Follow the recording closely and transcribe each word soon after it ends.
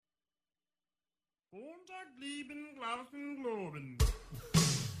Montag lieben, glauben, globen.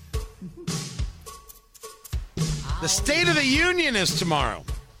 The State of the Union is tomorrow.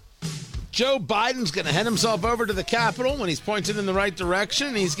 Joe Biden's going to head himself over to the Capitol when he's pointed in the right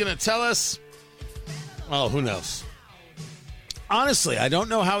direction. He's going to tell us, well, who knows? Honestly, I don't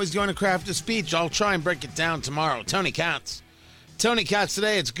know how he's going to craft a speech. I'll try and break it down tomorrow. Tony Katz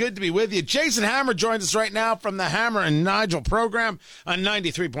today. It's good to be with you. Jason Hammer joins us right now from the Hammer and Nigel program on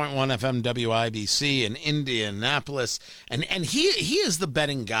 93.1 FM WIBC in Indianapolis. And he is the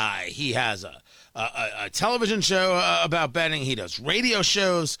betting guy. He has a television show about betting. He does radio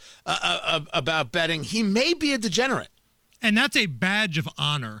shows about betting. He may be a degenerate. And that's a badge of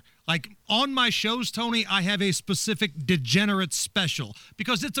honor. Like on my shows, Tony, I have a specific degenerate special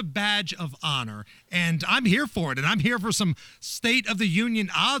because it's a badge of honor. And I'm here for it. And I'm here for some State of the Union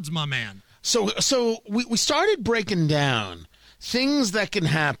odds, my man. So we started breaking down things that can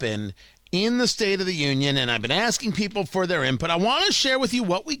happen in the State of the Union, and I've been asking people for their input. I want to share with you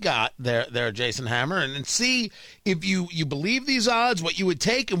what we got there, Jason Hammer, and see if you believe these odds, what you would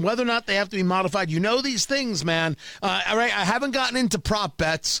take, and whether or not they have to be modified. You know these things, man. All right, I haven't gotten into prop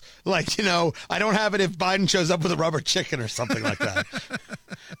bets. Like, I don't have it if Biden shows up with a rubber chicken or something like that.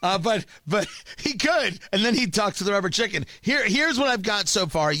 But he could, and then he'd talk to the rubber chicken. Here's what I've got so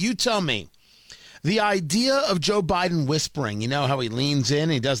far. You tell me. The idea of Joe Biden whispering, you know how he leans in,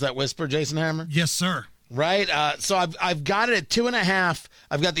 he does that whisper, Jason Hammer? Yes, sir. Right? So I've got it at 2.5.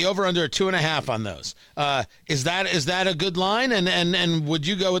 I've got the over-under at 2.5 on those. Is that a good line? And would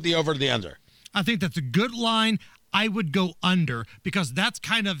you go with the over or the under? I think that's a good line. I would go under because that's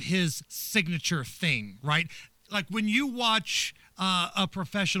kind of his signature thing, right? Like when you watch a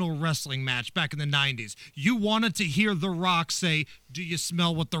professional wrestling match back in the 90s, you wanted to hear The Rock say, "Do you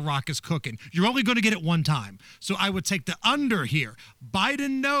smell what The Rock is cooking?" You're only going to get it one time. So I would take the under here.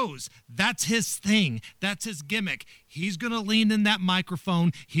 Biden knows that's his thing. That's his gimmick. He's going to lean in that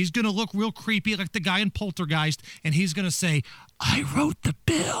microphone. He's going to look real creepy like the guy in Poltergeist, and he's going to say, "I wrote the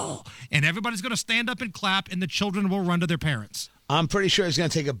bill." And everybody's going to stand up and clap, and the children will run to their parents. I'm pretty sure he's going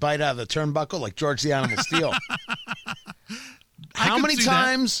to take a bite out of the turnbuckle like George the Animal Steel. How many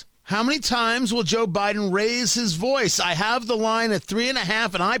times will Joe Biden raise his voice? I have the line at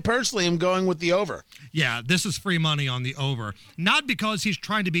 3.5, and I personally am going with the over. Yeah, this is free money on the over. Not because he's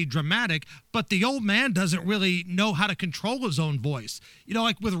trying to be dramatic, but the old man doesn't really know how to control his own voice.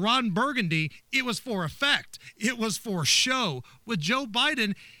 Like with Ron Burgundy, it was for effect. It was for show. With Joe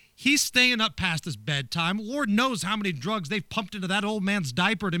Biden, he's staying up past his bedtime. Lord knows how many drugs they've pumped into that old man's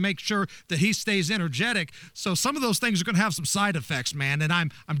diaper to make sure that he stays energetic. So some of those things are going to have some side effects, man, and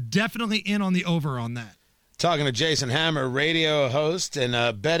I'm definitely in on the over on that. Talking to Jason Hammer, radio host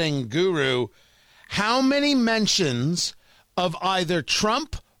and betting guru. How many mentions of either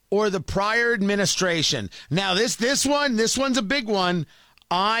Trump or the prior administration? Now, this one's a big one.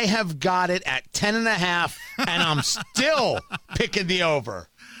 I have got it at 10.5, and I'm still picking the over.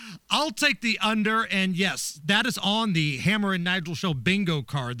 I'll take the under, and yes, that is on the Hammer and Nigel Show bingo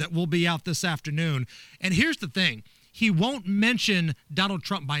card that will be out this afternoon. And here's the thing. He won't mention Donald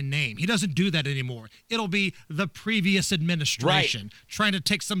Trump by name. He doesn't do that anymore. It'll be the previous administration trying to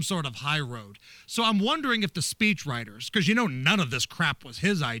take some sort of high road. So I'm wondering if the speechwriters, because none of this crap was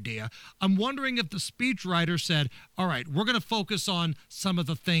his idea, I'm wondering if the speechwriter said, all right, we're going to focus on some of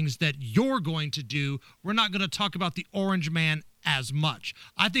the things that you're going to do. We're not going to talk about the orange man as much.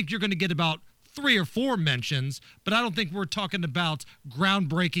 I think you're going to get about 3 or 4 mentions, but I don't think we're talking about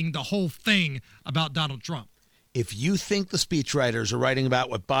groundbreaking the whole thing about Donald Trump. If you think the speechwriters are writing about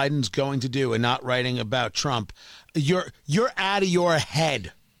what Biden's going to do and not writing about Trump, you're out of your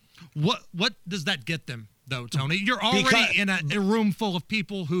head. What does that get them, though, Tony? You're already in a room full of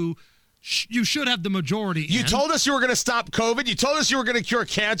people who you should have the majority in. You told us you were going to stop COVID. You told us you were going to cure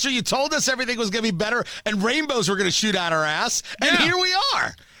cancer. You told us everything was going to be better and rainbows were going to shoot out our ass. And here we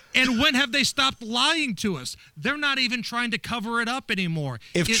are. And when have they stopped lying to us? They're not even trying to cover it up anymore.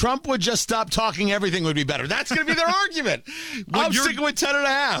 If Trump would just stop talking, everything would be better. That's going to be their argument. I'm sticking with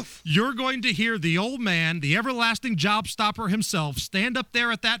 10.5. You're going to hear the old man, the everlasting job stopper himself, stand up there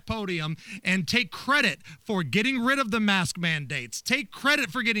at that podium and take credit for getting rid of the mask mandates. Take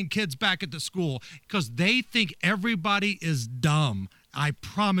credit for getting kids back at the school because they think everybody is dumb. I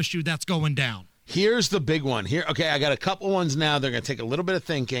promise you that's going down. Here's the big one. Okay, I got a couple ones now. They're going to take a little bit of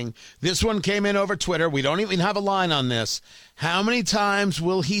thinking. This one came in over Twitter. We don't even have a line on this. How many times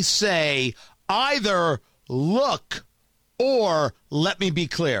will he say either look or let me be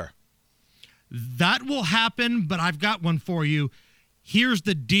clear? That will happen, but I've got one for you. here's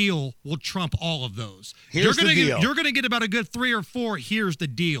the deal will trump all of those. Here's the deal. You're going to get about a good 3 or 4 here's the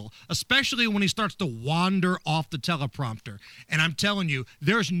deal, especially when he starts to wander off the teleprompter. And I'm telling you,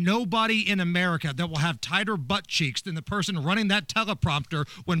 there's nobody in America that will have tighter butt cheeks than the person running that teleprompter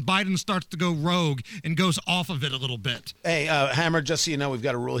when Biden starts to go rogue and goes off of it a little bit. Hey, Hammer, just so you know, we've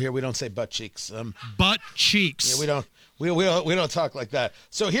got a rule here. We don't say butt cheeks. Butt cheeks. Yeah, we don't talk like that.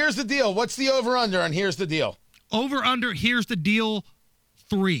 So here's the deal. What's the over-under, and here's the deal? Over-under, here's the deal,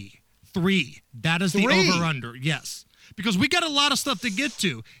 3. That is the 3? over-under, yes. Because we got a lot of stuff to get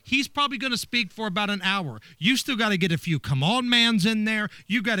to. He's probably going to speak for about an hour. You still got to get a few come on mans in there.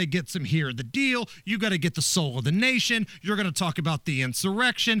 You got to get some here the deal. You got to get the soul of the nation. You're going to talk about the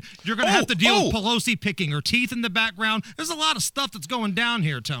insurrection. You're going to have to deal with Pelosi picking her teeth in the background. There's a lot of stuff that's going down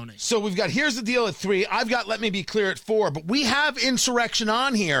here, Tony. So we've got here's the deal at 3. I've got let me be clear at 4, but we have insurrection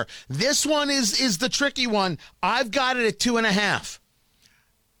on here. This one is the tricky one. I've got it at 2.5.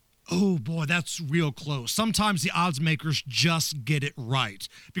 Oh, boy, that's real close. Sometimes the odds makers just get it right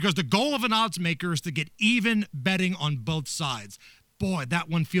because the goal of an odds maker is to get even betting on both sides. Boy, that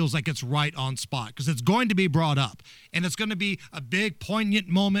one feels like it's right on spot because it's going to be brought up, and it's going to be a big, poignant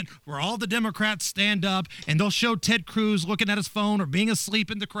moment where all the Democrats stand up, and they'll show Ted Cruz looking at his phone or being asleep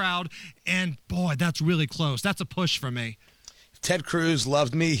in the crowd, and, boy, that's really close. That's a push for me. Ted Cruz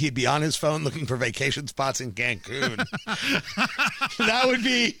loved me, he'd be on his phone looking for vacation spots in Cancun. That would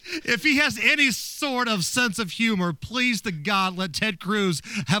be... If he has any sort of sense of humor, please to God, let Ted Cruz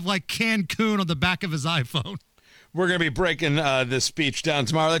have like Cancun on the back of his iPhone. We're going to be breaking this speech down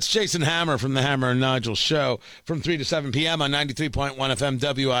tomorrow. That's Jason Hammer from the Hammer and Nigel Show from 3 to 7 p.m. on 93.1 FM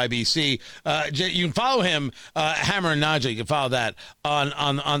WIBC. You can follow him, Hammer and Nigel. You can follow that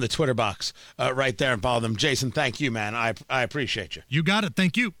on the Twitter box right there and follow them. Jason, thank you, man. I appreciate you. You got it.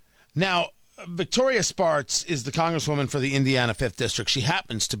 Thank you. Now, Victoria Spartz is the congresswoman for the Indiana 5th District. She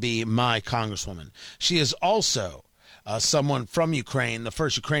happens to be my congresswoman. She is also someone from Ukraine, the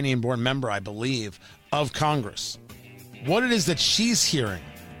first Ukrainian-born member, I believe, of Congress. What it is that she's hearing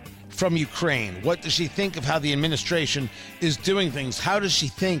from Ukraine, what does she think of how the administration is doing things? How does she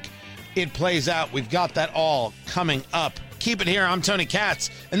think it plays out? We've got that all coming up. Keep it here. I'm Tony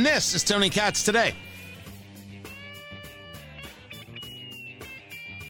Katz, and this is Tony Katz Today.